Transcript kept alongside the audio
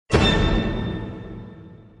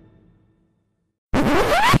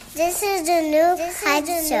This is the new hype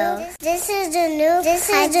show. This is the new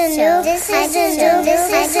hype show. This is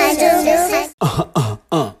the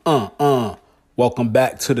new. Welcome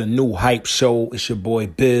back to the new hype show. It's your boy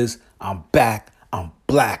Biz. I'm back. I'm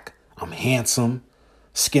black. I'm handsome.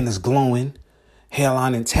 Skin is glowing.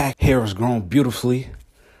 Hairline intact. Hair is grown beautifully.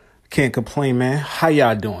 Can't complain, man. How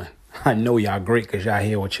y'all doing? I know y'all great because y'all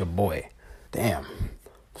here with your boy. Damn.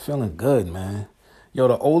 Feeling good, man. Yo,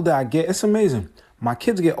 the older I get, it's amazing. My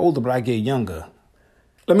kids get older, but I get younger.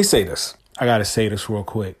 Let me say this. I got to say this real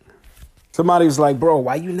quick. Somebody was like, bro,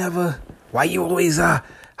 why you always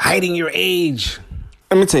hiding your age?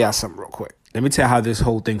 Let me tell y'all something real quick. Let me tell you how this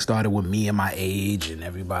whole thing started with me and my age and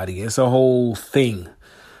everybody. It's a whole thing.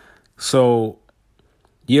 So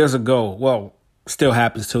years ago, well, still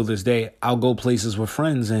happens till this day, I'll go places with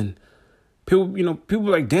friends and people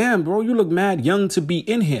like, damn, bro, you look mad young to be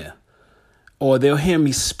in here. Or they'll hear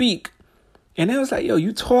me speak. And they was like, yo,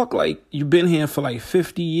 you talk like you've been here for like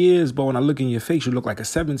 50 years, but when I look in your face, you look like a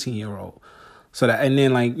 17-year-old. So that, and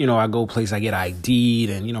then like, I go place, I get ID'd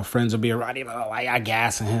and, friends will be around, why I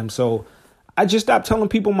gassing him. So I just stopped telling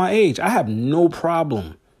people my age. I have no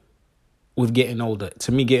problem with getting older.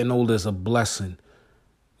 To me, getting older is a blessing.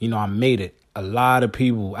 I made it. A lot of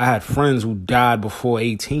people, I had friends who died before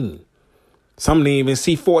 18. Some didn't even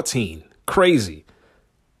see 14. Crazy.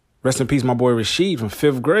 Rest in peace, my boy Rashid from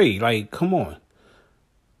 5th grade. Like, come on.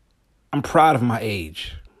 I'm proud of my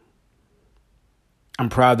age. I'm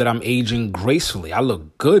proud that I'm aging gracefully. I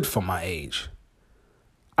look good for my age.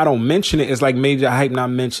 I don't mention it. It's like Major Hype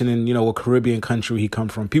not mentioning, what Caribbean country he come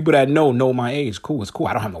from. People that know my age. Cool, it's cool.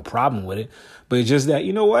 I don't have no problem with it. But it's just that,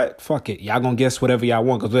 you know what? Fuck it. Y'all gonna guess whatever y'all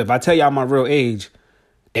want. Because if I tell y'all my real age,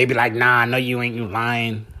 they be like, nah, no, you ain't. You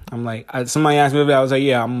lying. I'm like, somebody asked me, I was like,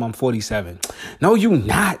 yeah, I'm 47. No, you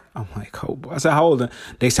not. I'm like, oh, boy. I said, how old are you?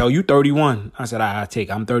 They said, oh, you 31. I said,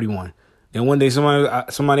 I'm 31. Then one day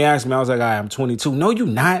somebody asked me, I was like, I'm 22. No, you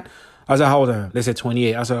not. I was like, how old are you? They said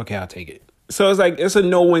 28. I said, okay, I'll take it. So it's like, it's a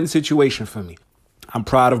no-win situation for me. I'm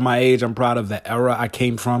proud of my age. I'm proud of the era I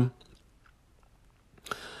came from.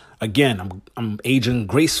 Again, I'm aging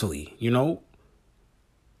gracefully,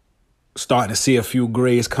 Starting to see a few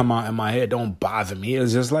grays come out in my head don't bother me.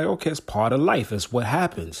 It's just like, okay, it's part of life. It's what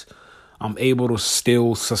happens. I'm able to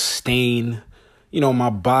still sustain, my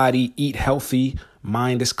body, eat healthy,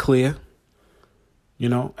 mind is clear,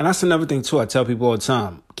 And that's another thing, too. I tell people all the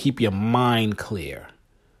time, keep your mind clear.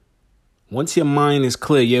 Once your mind is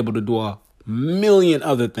clear, you're able to do a million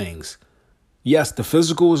other things. Yes, the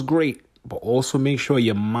physical is great, but also make sure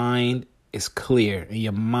your mind is clear and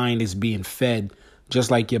your mind is being fed. Just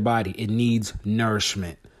like your body, it needs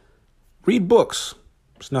nourishment. Read books.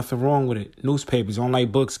 There's nothing wrong with it. Newspapers, online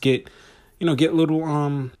books, get little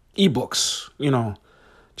ebooks,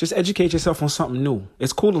 Just educate yourself on something new.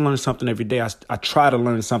 It's cool to learn something every day. I try to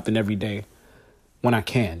learn something every day when I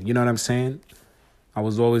can. You know what I'm saying? I'm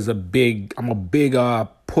a big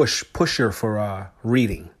pusher for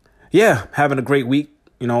reading. Yeah, having a great week,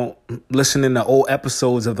 listening to old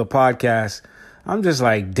episodes of the podcast. I'm just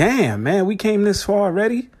like, damn, man, we came this far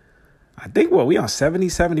already. I think, we on 70,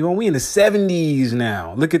 71. We in the 70s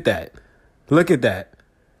now. Look at that.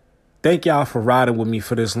 Thank y'all for riding with me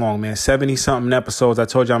for this long, man. 70-something episodes. I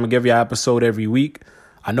told you I'm going to give y'all an episode every week.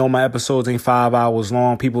 I know my episodes ain't 5 hours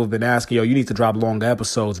long. People have been asking, you need to drop longer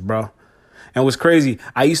episodes, bro. And what's crazy,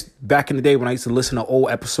 back in the day when I used to listen to old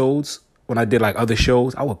episodes, when I did like other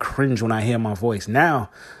shows, I would cringe when I hear my voice. Now,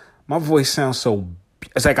 my voice sounds so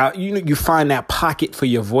it's like, you find that pocket for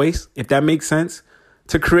your voice, if that makes sense.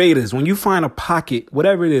 To creators, when you find a pocket,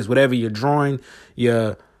 whatever it is, whatever you're drawing,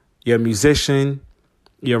 you're a musician,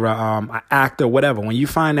 you're an actor, whatever. When you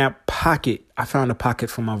find that pocket, I found a pocket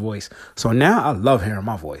for my voice. So now I love hearing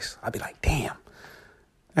my voice. I'll be like, damn,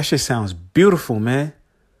 that shit sounds beautiful, man.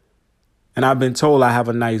 And I've been told I have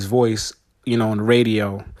a nice voice, on the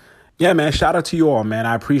radio. Yeah, man, shout out to you all, man.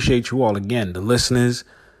 I appreciate you all. Again, the listeners,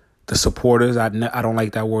 the supporters. I don't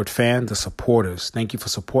like that word fan. The supporters. Thank you for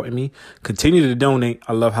supporting me. Continue to donate.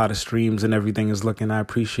 I love how the streams and everything is looking. I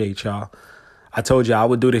appreciate y'all. I told you I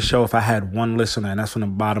would do this show if I had one listener, and that's from the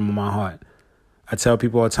bottom of my heart. I tell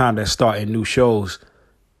people all the time that starting new shows,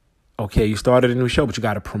 okay, you started a new show, but you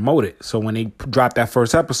got to promote it. So when they drop that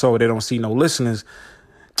first episode, they don't see no listeners.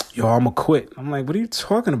 Yo, I'm going to quit. I'm like, what are you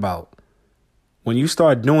talking about? When you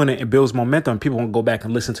start doing it, it builds momentum. People won't go back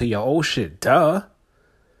and listen to your old shit. Duh.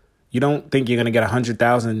 You don't think you're going to get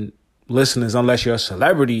 100,000 listeners unless you're a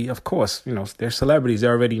celebrity. Of course, they're celebrities.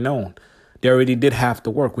 They're already known. They already did half the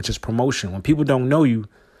work, which is promotion. When people don't know you,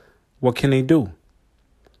 what can they do?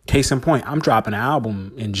 Case in point, I'm dropping an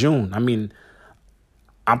album in June. I mean,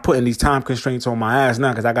 I'm putting these time constraints on my ass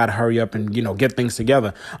now because I got to hurry up and, get things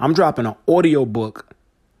together. I'm dropping an audio book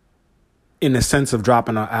in the sense of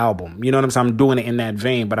dropping an album. You know what I'm saying? I'm doing it in that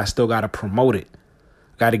vein, but I still got to promote it.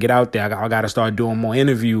 Got to get out there. I got to start doing more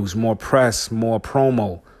interviews, more press, more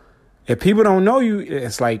promo. If people don't know you,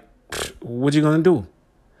 it's like, what you going to do?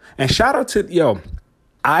 And shout out to,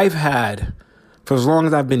 I've had, for as long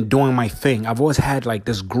as I've been doing my thing, I've always had like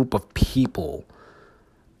this group of people.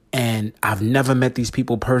 And I've never met these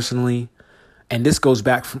people personally. And this goes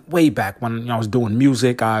back from way back when I was doing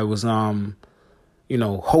music. I was,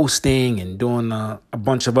 hosting and doing a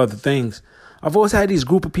bunch of other things. I've always had these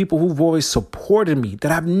group of people who've always supported me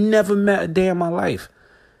that I've never met a day in my life.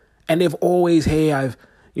 And they've always,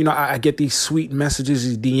 I get these sweet messages,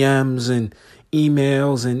 these DMs and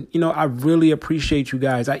emails. And, I really appreciate you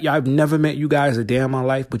guys. I've never met you guys a day in my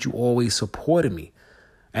life, but you always supported me.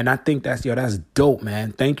 And I think that's dope,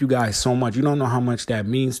 man. Thank you guys so much. You don't know how much that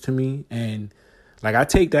means to me. And I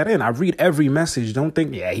take that in. I read every message. Don't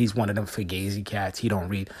think, he's one of them fugazi cats. He don't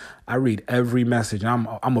read. I read every message.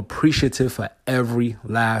 I'm appreciative for every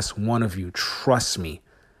last one of you. Trust me.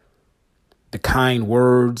 The kind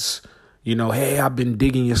words, hey, I've been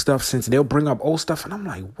digging your stuff since. They'll bring up old stuff. And I'm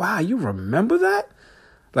like, wow, you remember that?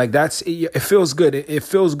 It feels good. It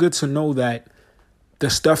feels good to know that the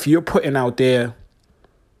stuff you're putting out there,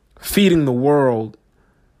 feeding the world,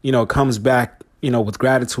 comes back, with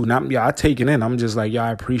gratitude. And I take it in. I'm just like, I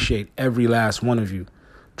appreciate every last one of you.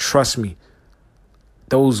 Trust me.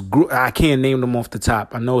 Those I can't name them off the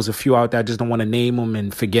top. I know there's a few out there. I just don't want to name them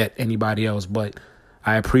and forget anybody else. But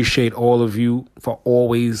I appreciate all of you for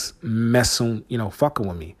always fucking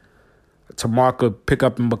with me. Tomorrow could pick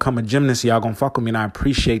up and become a gymnast. Y'all gonna fuck with me. And I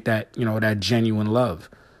appreciate that, that genuine love.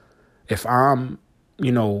 If I'm,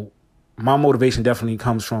 my motivation definitely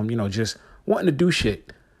comes from, just wanting to do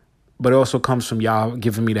shit. But it also comes from y'all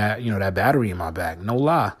giving me that, that battery in my back. No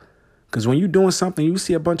lie. Because when you're doing something, you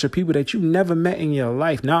see a bunch of people that you never met in your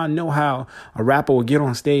life. Now I know how a rapper will get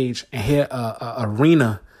on stage and hear a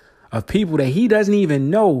arena of people that he doesn't even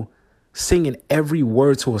know singing every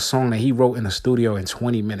word to a song that he wrote in the studio in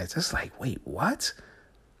 20 minutes. It's like, wait, what?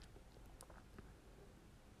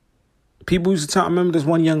 People used to tell, I remember this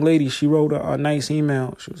one young lady, she wrote a nice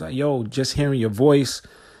email. She was like, just hearing your voice,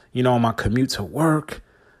 on my commute to work,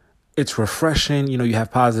 it's refreshing. You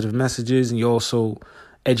have positive messages and you also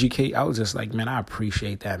educate. I was just like, man, I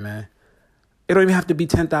appreciate that, man. It don't even have to be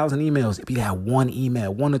 10,000 emails. It be that one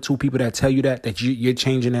email, one or two people that tell you that you're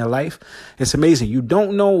changing their life. It's amazing. You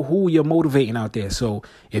don't know who you're motivating out there. So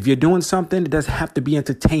if you're doing something, it doesn't have to be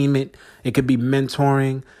entertainment. It could be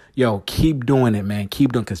mentoring. Keep doing it, man.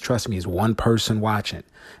 Keep doing it, because trust me, it's one person watching.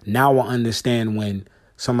 Now I understand when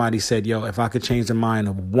somebody said, if I could change the mind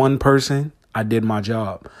of one person, I did my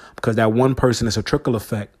job. Because that one person is a trickle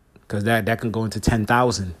effect, because that can go into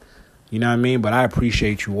 10,000. You know what I mean? But I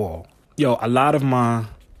appreciate you all. A lot of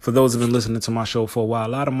for those who have been listening to my show for a while,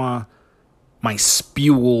 a lot of my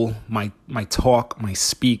spewel, my talk, my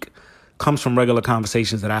speak comes from regular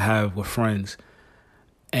conversations that I have with friends.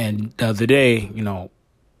 And the other day,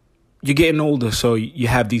 you're getting older, so you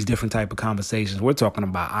have these different type of conversations. We're talking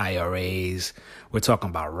about IRAs. We're talking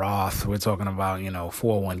about Roth. We're talking about,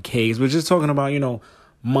 401ks. We're just talking about,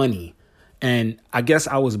 money. And I guess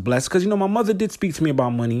I was blessed because, my mother did speak to me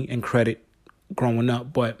about money and credit growing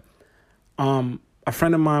up. But a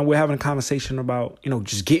friend of mine, we're having a conversation about,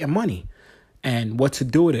 just getting money and what to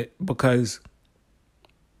do with it. Because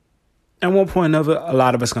at one point or another, a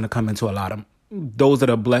lot of us going to come into those that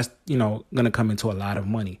are blessed, going to come into a lot of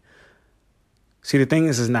money. See, the thing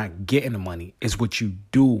is not getting the money. It's what you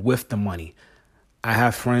do with the money. I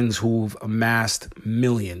have friends who've amassed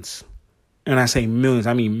millions. And I say millions,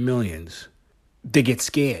 I mean millions. They get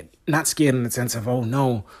scared. Not scared in the sense of, oh,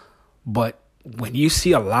 no. But when you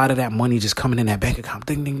see a lot of that money just coming in that bank account,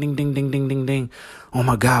 ding, ding, ding, ding, ding, ding, ding, ding. Oh,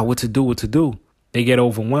 my God, what to do? They get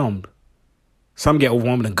overwhelmed. Some get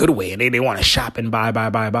overwhelmed in a good way, and they want to shop and buy.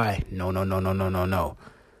 No.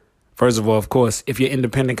 First of all, of course, if you're an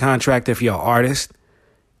independent contractor, if you're an artist,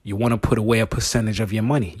 you want to put away a percentage of your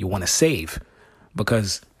money. You want to save.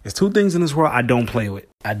 Because there's two things in this world I don't play with.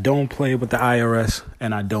 I don't play with the IRS,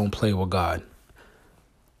 and I don't play with God.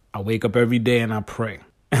 I wake up every day and I pray.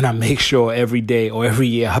 And I make sure every day or every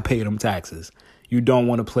year I pay them taxes. You don't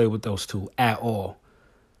want to play with those two at all.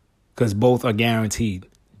 Because both are guaranteed.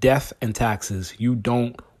 Death and taxes. You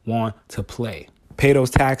don't want to play. Pay those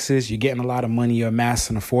taxes. You're getting a lot of money. You're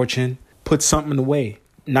amassing a fortune. Put something away.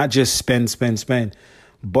 Not just spend.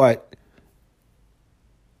 But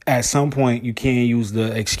at some point, you can't use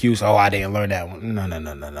the excuse, oh, I didn't learn that one.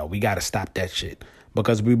 No. We got to stop that shit.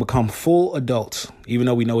 because we become full adults, even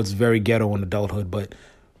though we know it's very ghetto in adulthood, but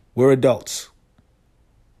we're adults.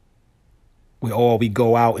 We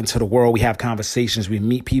go out into the world, we have conversations, we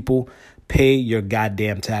meet people. Pay your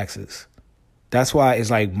goddamn taxes. That's why it's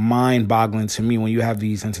like mind-boggling to me when you have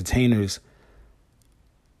these entertainers,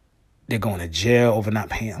 they're going to jail over not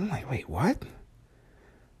paying. I'm like, wait, what?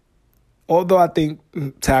 Although I think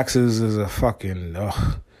taxes is a fucking,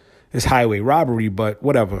 it's highway robbery, but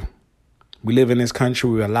whatever. We live in this country,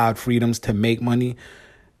 we're allowed freedoms to make money.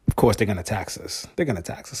 Of course, they're going to tax us.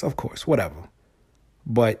 Of course, whatever.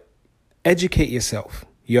 But educate yourself.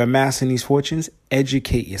 You're amassing these fortunes,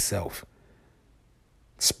 educate yourself.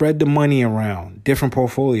 Spread the money around, different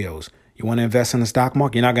portfolios. You want to invest in the stock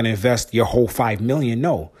market? You're not going to invest your whole $5 million.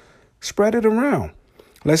 No. Spread it around.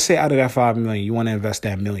 Let's say out of that $5 million, you want to invest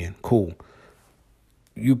that $1 million. Cool.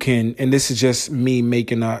 You can, and this is just me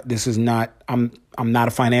making this is not, I'm not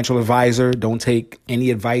a financial advisor. Don't take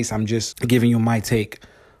any advice. I'm just giving you my take.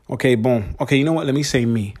 Okay, boom. Okay, you know what? Let me say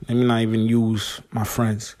me. Let me not even use my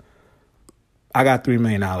friends. I got $3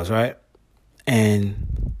 million, right?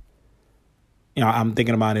 And, you know, I'm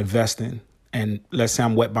thinking about investing. And let's say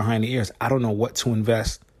I'm wet behind the ears. I don't know what to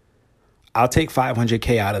invest. I'll take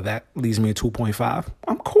 $500K out of that. Leaves me at 2.5.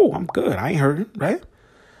 I'm cool. I'm good. I ain't hurting, right?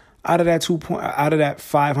 Out of that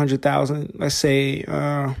 500,000, let's say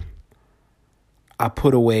I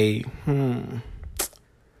put away.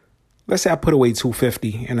 Let's say I put away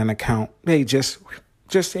 250 in an account. Hey, just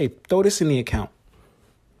hey, throw this in the account.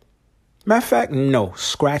 Matter of fact, no,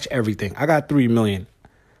 scratch everything. I got $3 million.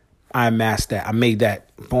 I amassed that. I made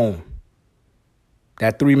that. Boom.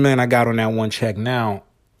 That $3 million I got on that one check. Now,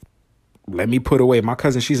 let me put away. My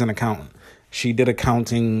cousin, she's an accountant. She did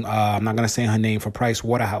accounting. I'm not going to say her name, for Price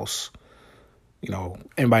Waterhouse. You know,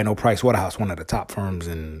 anybody know Price Waterhouse, one of the top firms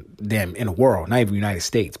in the world, not even the United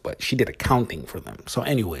States, but she did accounting for them. So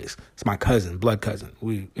anyways, it's my cousin, blood cousin.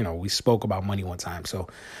 We spoke about money one time. So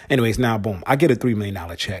anyways, now, boom, I get a $3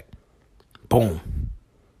 million check. Boom.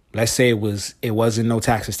 Let's say it wasn't no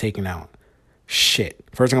taxes taken out. Shit.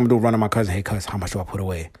 First thing I'm going to do, run to my cousin. Hey, cuz, how much do I put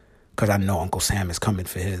away? Because I know Uncle Sam is coming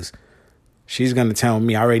for his. She's going to tell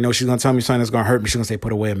me, I already know she's going to tell me something that's going to hurt me. She's going to say,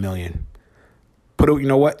 put away $1 million. You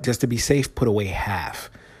know what? Just to be safe, put away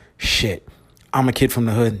half. Shit. I'm a kid from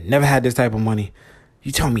the hood. Never had this type of money.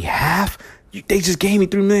 You tell me half? They just gave me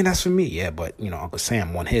 $3 million. That's for me. Yeah, but, Uncle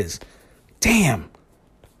Sam won his. Damn.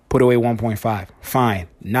 Put away 1.5. Fine.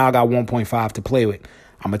 Now I got 1.5 to play with.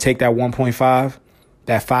 I'm going to take that 1.5,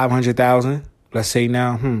 that 500,000. Let's say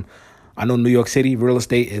now, I know New York City real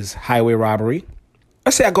estate is highway robbery.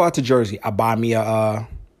 Let's say I go out to Jersey. I buy me a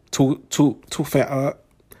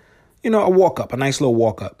walk up, a nice little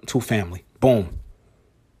walk up, 2-family. Boom.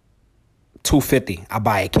 $250. I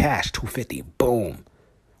buy it cash. $250. Boom.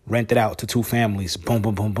 Rent it out to 2 families. Boom,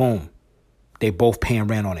 boom, boom, boom. They both paying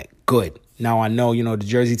rent on it. Good. Now I know, the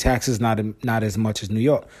Jersey tax is not as much as New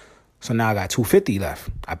York. So now I got $250 left.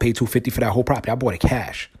 I paid $250 for that whole property. I bought it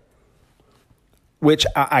cash. Which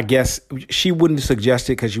I guess she wouldn't suggest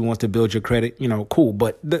it because she wants to build your credit. Cool.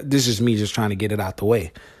 But this is me just trying to get it out the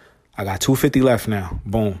way. I got $250 left now.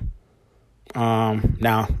 Boom. Now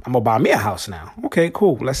I'm gonna buy me a house now. Okay,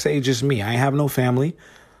 cool. Let's say just me. I ain't have no family.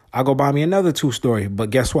 I'll go buy me another 2-story. But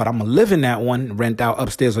guess what? I'm gonna live in that one, rent out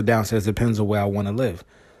upstairs or downstairs. Depends on where I want to live.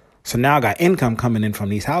 So now I got income coming in from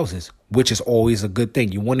these houses, which is always a good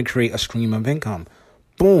thing. You want to create a stream of income.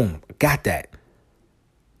 Boom. Got that.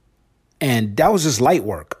 And that was just light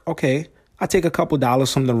work. Okay. I take a couple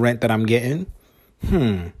dollars from the rent that I'm getting.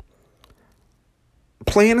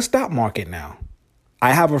 Play in the stock market now.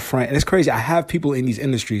 I have a friend, and it's crazy. I have people in these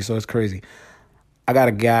industries, so it's crazy. I got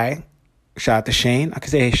a guy, shout out to Shane. I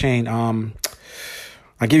could say, hey, Shane, I'll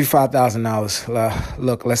give you $5,000.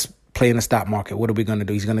 Look, let's play in the stock market. What are we going to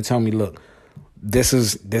do? He's going to tell me, look, this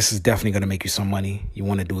is definitely going to make you some money. You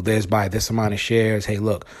want to do this, buy this amount of shares. Hey,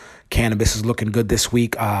 look, cannabis is looking good this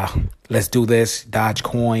week. Let's do this.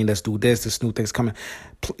 Dogecoin. Let's do this. This new thing's coming.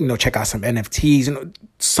 Check out some NFTs.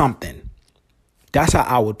 Something. That's how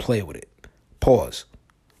I would play with it. Pause.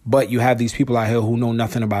 But you have these people out here who know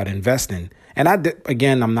nothing about investing. And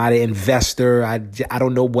I'm not an investor. I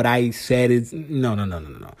don't know what I said. Is no.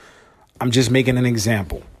 I'm just making an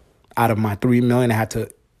example. Out of my $3 million, I had to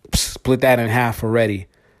split that in half already.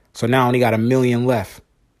 So now I only got $1 million left.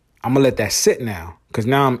 I'm going to let that sit now because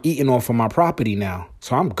now I'm eating off of my property now.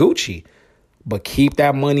 So I'm Gucci. But keep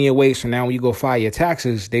that money away. So now when you go file your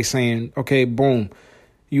taxes, they saying, okay, boom,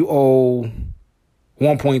 you owe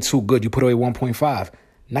 1.2. Good. You put away 1.5.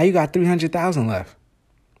 Now you got 300,000 left.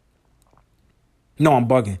 No, I'm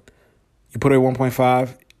bugging. You put away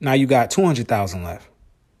 1.5. Now you got 200,000 left.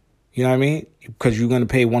 You know what I mean? Because you're going to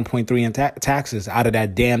pay 1.3 in taxes out of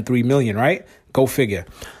that damn 3 million, right? Go figure.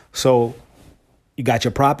 So you got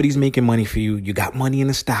your properties making money for you. You got money in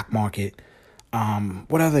the stock market.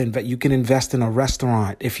 What other you can invest in a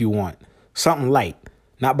restaurant if you want. Something light,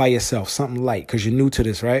 not by yourself, something light, because you're new to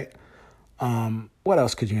this, right? What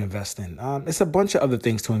else could you invest in? It's a bunch of other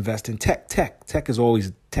things to invest in. Tech is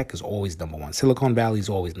always number one. Silicon Valley is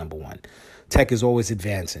always number one. Tech is always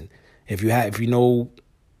advancing. If you know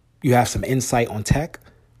you have some insight on tech,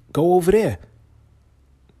 go over there.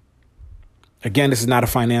 Again, this is not a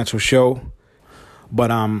financial show,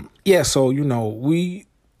 but yeah. So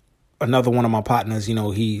another one of my partners,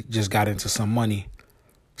 he just got into some money,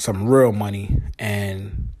 some real money,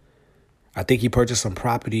 and I think he purchased some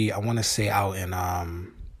property. I want to say out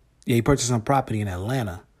in he purchased some property in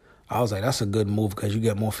Atlanta. I was like, that's a good move because you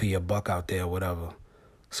get more for your buck out there, or whatever.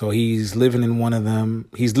 So he's living in one of them.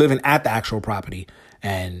 He's living at the actual property,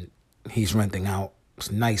 and he's renting out. It's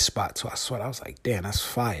a nice spot. So I was like, damn, that's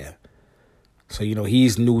fire. So,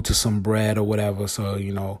 he's new to some bread or whatever. So,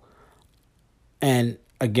 and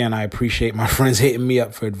again, I appreciate my friends hitting me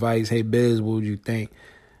up for advice. Hey, Biz, what would you think?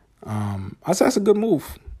 I said, that's a good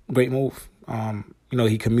move. Great move.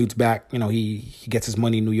 He commutes back. He gets his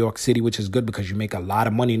money in New York City, which is good because you make a lot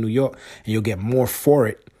of money in New York and you'll get more for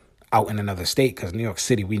it out in another state, because New York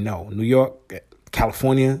City, we know. New York,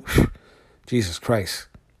 California, Jesus Christ.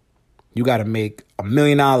 You got to make $1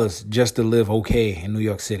 million just to live okay in New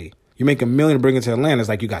York City. You make $1 million to bring it to Atlanta, it's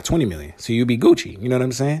like you got 20 million. So you be Gucci. You know what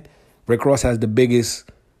I'm saying? Rick Ross has the biggest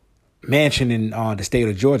mansion in the state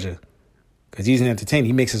of Georgia because he's an entertainer.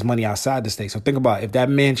 He makes his money outside the state. So think about it. If that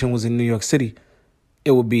mansion was in New York City,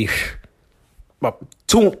 it would be about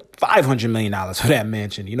 $500 million for that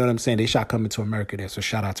mansion. You know what I'm saying? They shot Coming to America there. So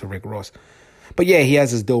shout out to Rick Ross. But yeah, he has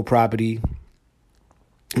his dope property.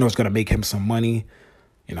 It's going to make him some money.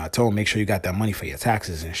 I told him, make sure you got that money for your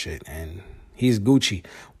taxes and shit. And he's Gucci.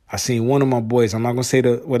 I seen one of my boys. I'm not going to say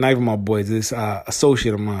not even my boys. This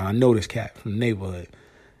associate of mine. I know this cat from the neighborhood.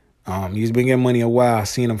 He's been getting money a while. I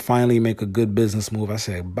seen him finally make a good business move. I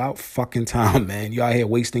said, about fucking time, man. You out here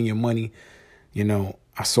wasting your money.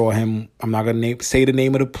 I saw him. I'm not going to say the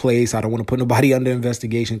name of the place. I don't want to put nobody under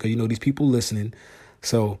investigation because, these people listening.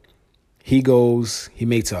 So he goes, he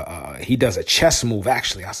does a chess move,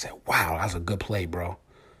 actually. I said, wow, that's a good play, bro.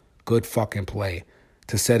 Good fucking play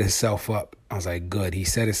to set himself up. I was like, good. He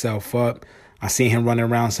set himself up. I seen him running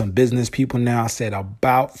around some business people now. I said,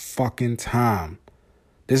 about fucking time.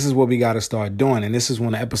 This is what we got to start doing. And this is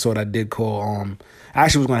one episode I did call, I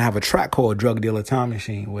actually was going to have a track called Drug Dealer Time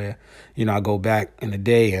Machine where, I go back in the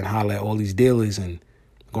day and holler at all these dealers and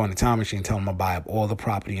go on the time machine and tell them to buy up all the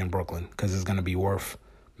property in Brooklyn because it's going to be worth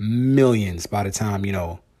millions by the time,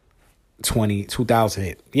 2000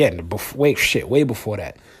 hit. Yeah, way before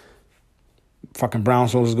that. Fucking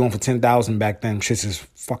brownstones was going for $10,000 back then. Shit is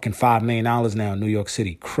fucking $5 million now in New York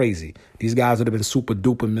City. Crazy. These guys would have been super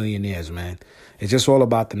duper millionaires, man. It's just all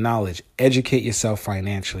about the knowledge. Educate yourself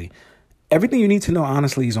financially. Everything you need to know,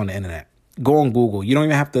 honestly, is on the internet. Go on Google. You don't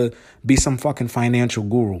even have to be some fucking financial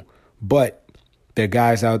guru. But there are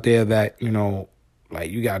guys out there that,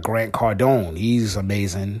 like you got Grant Cardone. He's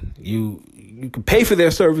amazing. You can pay for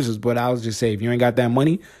their services, but I was just saying, if you ain't got that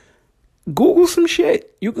money, Google some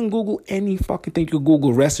shit. You can Google any fucking thing. You can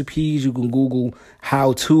Google recipes. You can Google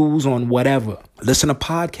how-tos on whatever. Listen to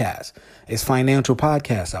podcasts. It's financial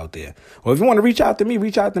podcasts out there. Or if you want to reach out to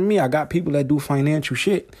me. I got people that do financial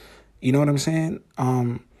shit. You know what I'm saying?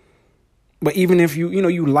 But even if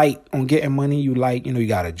you light on getting money, you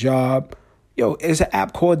got a job. Yo, it's an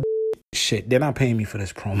app called shit. They're not paying me for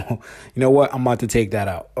this promo. You know what? I'm about to take that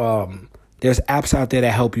out. There's apps out there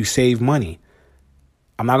that help you save money.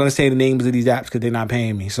 I'm not going to say the names of these apps because they're not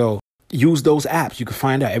paying me. So use those apps. You can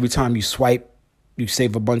find out every time you swipe, you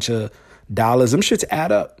save a bunch of dollars. Them shits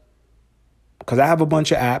add up. Because I have a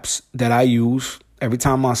bunch of apps that I use every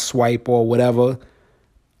time I swipe or whatever.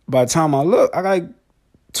 By the time I look, I got like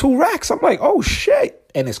 2 racks. I'm like, oh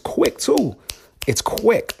shit. And it's quick too. It's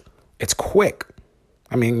quick.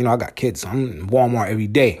 I mean, I got kids. I'm in Walmart every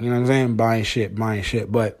day. You know what I'm saying? Buying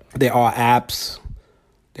shit. But there are apps.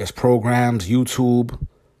 There's programs, YouTube.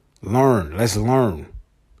 Learn. Let's learn.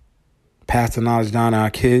 Pass the knowledge down to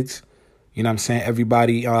our kids. You know what I'm saying?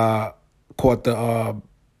 Everybody caught the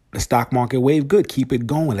stock market wave. Good. Keep it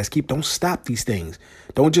going. Don't stop these things.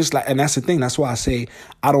 Don't just and that's the thing. That's why I say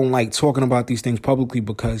I don't like talking about these things publicly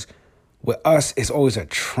because with us, it's always a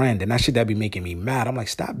trend. And that shit that be making me mad. I'm like,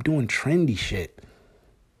 stop doing trendy shit.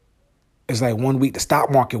 It's like 1 week, the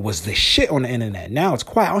stock market was the shit on the internet. Now it's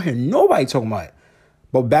quiet. I don't hear nobody talking about it.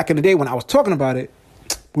 But back in the day when I was talking about it,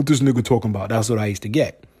 what this nigga talking about? That's what I used to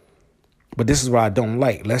get. But this is what I don't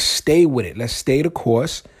like. Let's stay with it. Let's stay the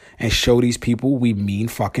course and show these people we mean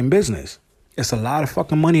fucking business. It's a lot of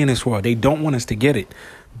fucking money in this world. They don't want us to get it.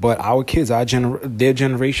 But our kids, their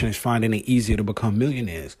generation is finding it easier to become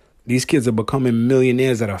millionaires. These kids are becoming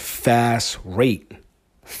millionaires at a fast rate.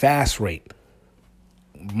 Fast rate.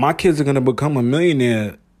 My kids are going to become a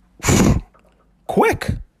millionaire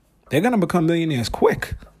quick. They're going to become millionaires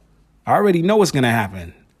quick. I already know what's going to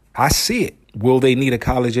happen. I see it. Will they need a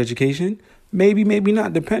college education? Maybe, maybe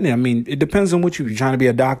not, depending. I mean, it depends on what you're trying to be,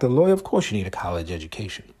 a doctor, lawyer. Of course you need a college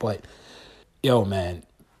education. But, yo, man,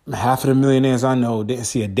 half of the millionaires I know didn't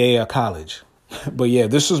see a day of college. But, yeah,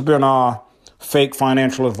 this has been fake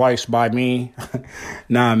financial advice by me.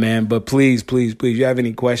 Nah, man, but please, if you have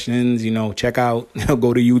any questions, check out,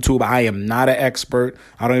 go to YouTube. I am not an expert.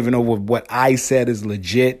 I don't even know what I said is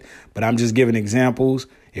legit, but I'm just giving examples.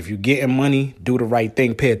 If you're getting money, do the right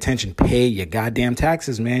thing. Pay attention. Pay your goddamn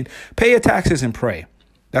taxes, man. Pay your taxes and pray.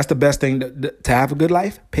 That's the best thing to have a good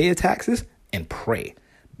life. Pay your taxes and pray.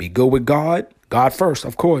 Be good with God. God first,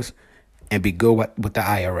 of course. And be good with the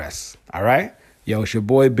IRS. All right? Yo, it's your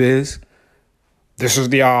boy Biz. This is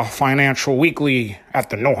the Financial Weekly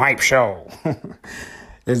at the New Hype Show.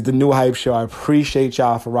 It's the New Hype Show. I appreciate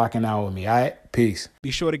y'all for rocking out with me. All right? Peace.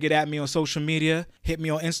 Be sure to get at me on social media. Hit me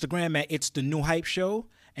on Instagram at It's the New Hype Show.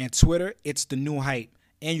 And Twitter, It's the New Hype.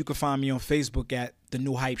 And you can find me on Facebook at The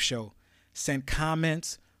New Hype Show. Send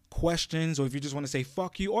comments, questions, or if you just want to say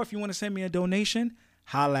fuck you, or if you want to send me a donation,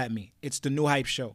 holla at me. It's the New Hype Show.